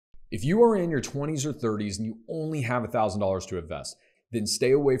If you are in your 20s or 30s and you only have $1,000 to invest, then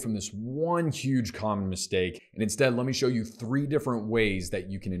stay away from this one huge common mistake. And instead, let me show you 3 different ways that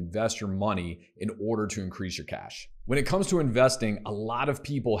you can invest your money in order to increase your cash. When it comes to investing, a lot of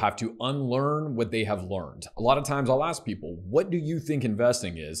people have to unlearn what they have learned. A lot of times I'll ask people, what do you think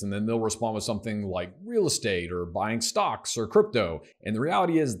investing is? And then they'll respond with something like real estate or buying stocks or crypto. And the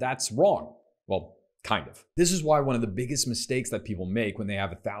reality is that's wrong. Well, kind of. This is why one of the biggest mistakes that people make when they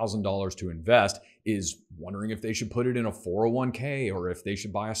have $1,000 to invest is wondering if they should put it in a 401k or if they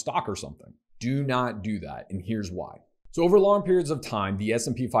should buy a stock or something. Do not do that, and here's why. So over long periods of time, the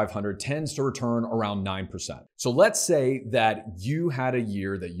S&P 500 tends to return around 9%. So let's say that you had a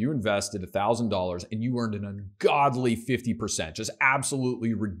year that you invested $1,000 and you earned an ungodly 50%, just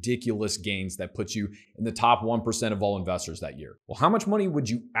absolutely ridiculous gains that puts you in the top 1% of all investors that year. Well, how much money would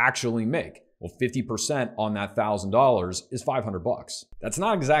you actually make? Well, 50% on that $1,000 is $500. That's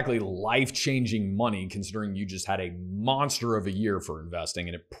not exactly life-changing money considering you just had a monster of a year for investing,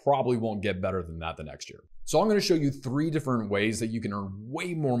 and it probably won't get better than that the next year. So I'm going to show you 3 different ways that you can earn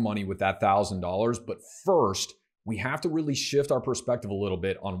way more money with that $1,000. But first, we have to really shift our perspective a little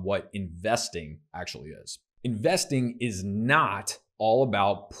bit on what investing actually is. Investing is not all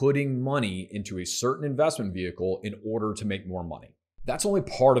about putting money into a certain investment vehicle in order to make more money. That's only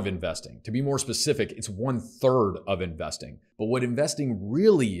part of investing. To be more specific, it's 1/3 of investing. But what investing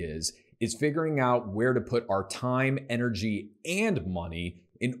really is figuring out where to put our time, energy, and money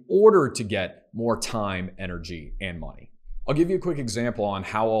in order to get more time, energy, and money. I'll give you a quick example on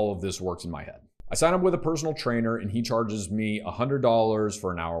how all of this works in my head. I sign up with a personal trainer and he charges me $100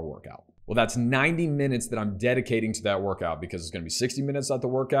 for an hour workout. Well, that's 90 minutes that I'm dedicating to that workout because it's going to be 60 minutes at the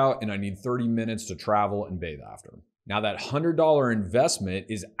workout and I need 30 minutes to travel and bathe after. Now that $100 investment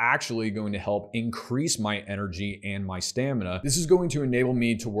is actually going to help increase my energy and my stamina. This is going to enable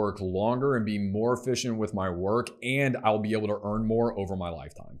me to work longer and be more efficient with my work, and I'll be able to earn more over my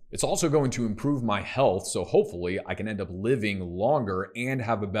lifetime. It's also going to improve my health, so hopefully I can end up living longer and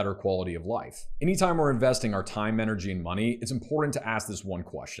have a better quality of life. Anytime we're investing our time, energy, and money, it's important to ask this one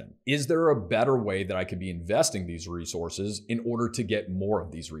question. Is there a better way that I could be investing these resources in order to get more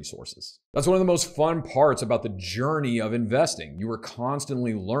of these resources? That's one of the most fun parts about the journey of investing. You are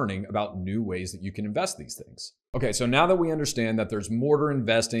constantly learning about new ways that you can invest these things. Okay, so now that we understand that there's more to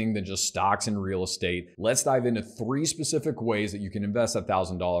investing than just stocks and real estate, let's dive into 3 specific ways that you can invest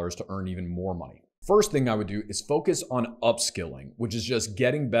 $1,000 to earn even more money. First thing I would do is focus on upskilling, which is just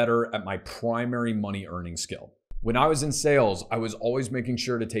getting better at my primary money earning skill. When I was in sales, I was always making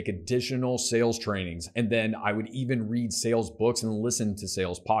sure to take additional sales trainings, and then I would even read sales books and listen to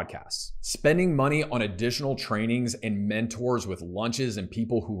sales podcasts. Spending money on additional trainings and mentors with lunches and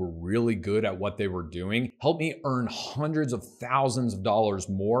people who were really good at what they were doing helped me earn hundreds of thousands of dollars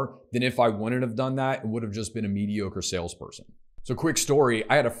more than if I wouldn't have done that and would have just been a mediocre salesperson. So quick story,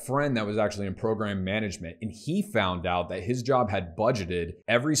 I had a friend that was actually in program management and he found out that his job had budgeted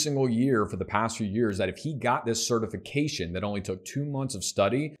every single year for the past few years that if he got this certification that only took 2 months of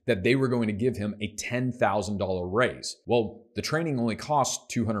study, that they were going to give him a $10,000 raise. Well, the training only cost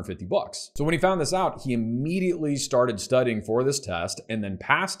 $250. So when he found this out, he immediately started studying for this test and then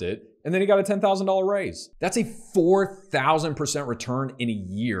passed it. And then he got a $10,000 raise. That's a 4,000% return in a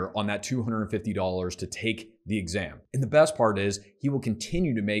year on that $250 to take the exam. And the best part is he will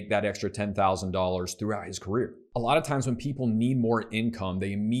continue to make that extra $10,000 throughout his career. A lot of times when people need more income,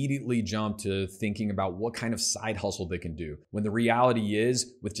 they immediately jump to thinking about what kind of side hustle they can do. When the reality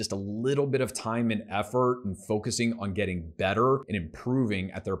is, with just a little bit of time and effort and focusing on getting better and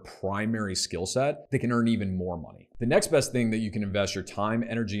improving at their primary skill set, they can earn even more money. The next best thing that you can invest your time,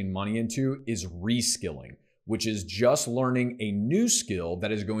 energy, and money into is reskilling, which is just learning a new skill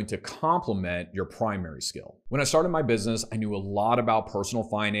that is going to complement your primary skill. When I started my business, I knew a lot about personal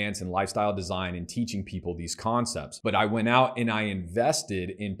finance and lifestyle design and teaching people these concepts, but I went out and I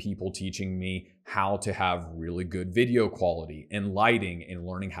invested in people teaching me how to have really good video quality and lighting and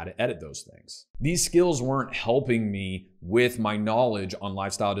learning how to edit those things. These skills weren't helping me with my knowledge on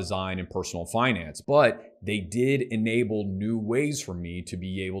lifestyle design and personal finance, but they did enable new ways for me to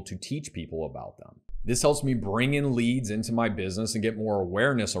be able to teach people about them. This helps me bring in leads into my business and get more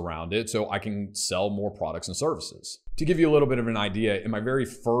awareness around it so I can sell more products and services. To give you a little bit of an idea, in my very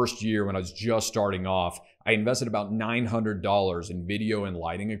first year when I was just starting off, I invested about $900 in video and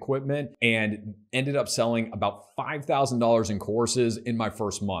lighting equipment and ended up selling about $5,000 in courses in my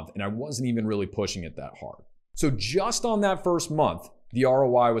first month. And I wasn't even really pushing it that hard. So just on that first month, the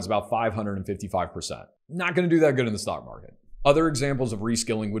ROI was about 555%. Not going to do that good in the stock market. Other examples of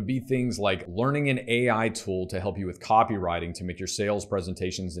reskilling would be things like learning an AI tool to help you with copywriting to make your sales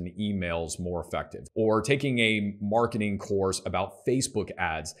presentations and emails more effective, or taking a marketing course about Facebook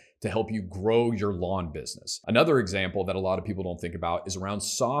ads to help you grow your lawn business. Another example that a lot of people don't think about is around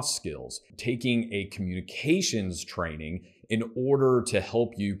soft skills, taking a communications training in order to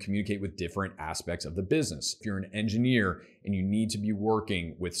help you communicate with different aspects of the business. If you're an engineer and you need to be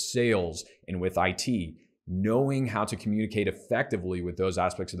working with sales and with IT, knowing how to communicate effectively with those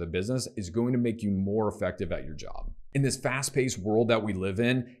aspects of the business is going to make you more effective at your job. In this fast-paced world that we live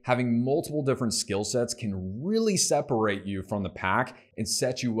in, having multiple different skill sets can really separate you from the pack and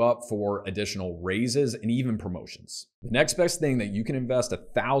set you up for additional raises and even promotions. The next best thing that you can invest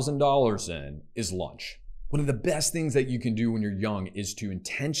 $1,000 in is lunch. One of the best things that you can do when you're young is to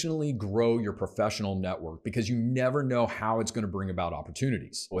intentionally grow your professional network, because you never know how it's going to bring about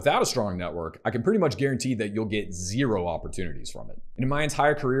opportunities. Without a strong network, I can pretty much guarantee that you'll get 0 opportunities from it. And in my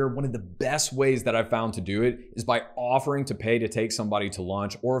entire career, one of the best ways that I've found to do it is by offering to pay to take somebody to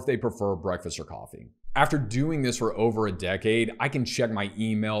lunch, or if they prefer, breakfast or coffee. After doing this for over a decade, I can check my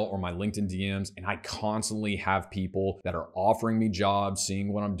email or my LinkedIn DMs, and I constantly have people that are offering me jobs,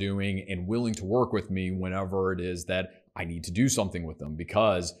 seeing what I'm doing, and willing to work with me whenever it is that I need to do something with them,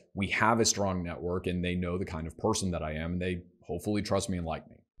 because we have a strong network and they know the kind of person that I am, and they hopefully trust me and like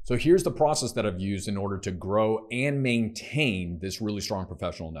me. So here's the process that I've used in order to grow and maintain this really strong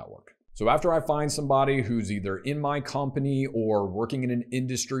professional network. So after I find somebody who's either in my company or working in an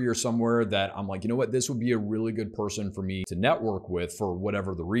industry or somewhere that I'm like, you know what, this would be a really good person for me to network with for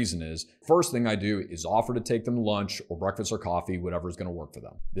whatever the reason is, first thing I do is offer to take them lunch or breakfast or coffee, whatever is going to work for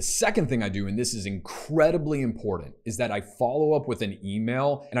them. The second thing I do, and this is incredibly important, is that I follow up with an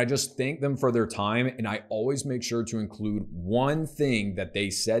email and I just thank them for their time, and I always make sure to include one thing that they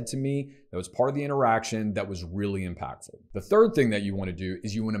said to me that was part of the interaction that was really impactful. The third thing that you want to do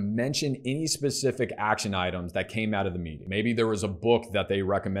is you want to mention any specific action items that came out of the meeting. Maybe there was a book that they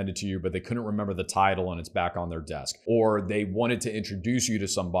recommended to you, but they couldn't remember the title and it's back on their desk. Or they wanted to introduce you to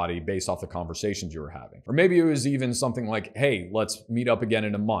somebody based off the conversations you were having. Or maybe it was even something like, hey, let's meet up again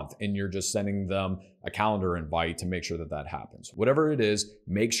in a month, and you're just sending them a calendar invite to make sure that that happens. Whatever it is,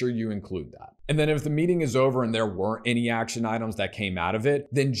 make sure you include that. And then if the meeting is over and there weren't any action items that came out of it,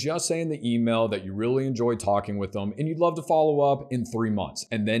 then just say in the email that you really enjoyed talking with them and you'd love to follow up in 3 months.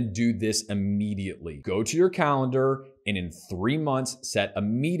 And then do this immediately. Go to your calendar and in 3 months, set a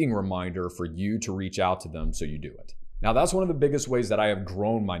meeting reminder for you to reach out to them so you do it. Now, that's one of the biggest ways that I have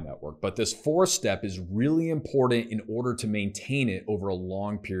grown my network, but this fourth step is really important in order to maintain it over a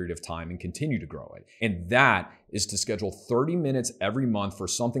long period of time and continue to grow it. And that is to schedule 30 minutes every month for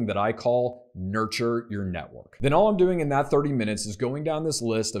something that I call nurture your network. Then all I'm doing in that 30 minutes is going down this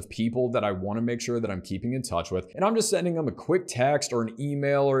list of people that I want to make sure that I'm keeping in touch with, and I'm just sending them a quick text or an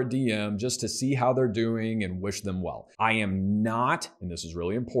email or a DM just to see how they're doing and wish them well. I am not, and this is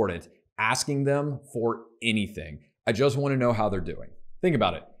really important, asking them for anything. I just want to know how they're doing. Think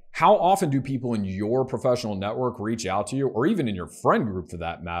about it. How often do people in your professional network reach out to you, or even in your friend group for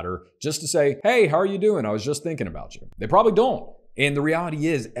that matter, just to say, hey, how are you doing? I was just thinking about you. They probably don't. And the reality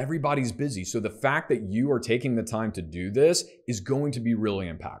is everybody's busy. So the fact that you are taking the time to do this is going to be really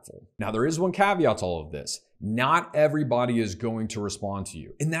impactful. Now, there is one caveat to all of this. Not everybody is going to respond to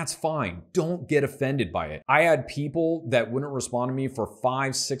you, and that's fine. Don't get offended by it. I had people that wouldn't respond to me for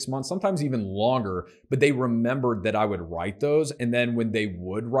 5, 6 months, sometimes even longer, but they remembered that I would write those. And then when they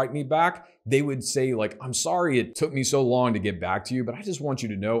would write me back, they would say like, I'm sorry it took me so long to get back to you, but I just want you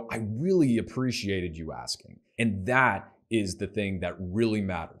to know I really appreciated you asking. And that is the thing that really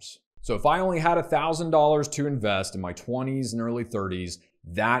matters. So if I only had $1,000 to invest in my 20s and early 30s,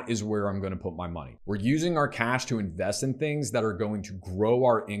 that is where I'm going to put my money. We're using our cash to invest in things that are going to grow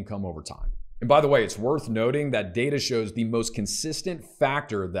our income over time. And by the way, it's worth noting that data shows the most consistent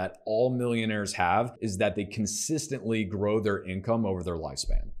factor that all millionaires have is that they consistently grow their income over their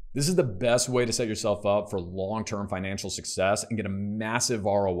lifespan. This is the best way to set yourself up for long-term financial success and get a massive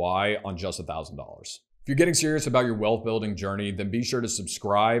ROI on just $1,000. If you're getting serious about your wealth building journey, then be sure to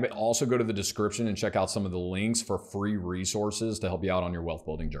subscribe. Also go to the description and check out some of the links for free resources to help you out on your wealth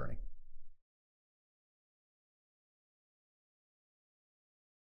building journey.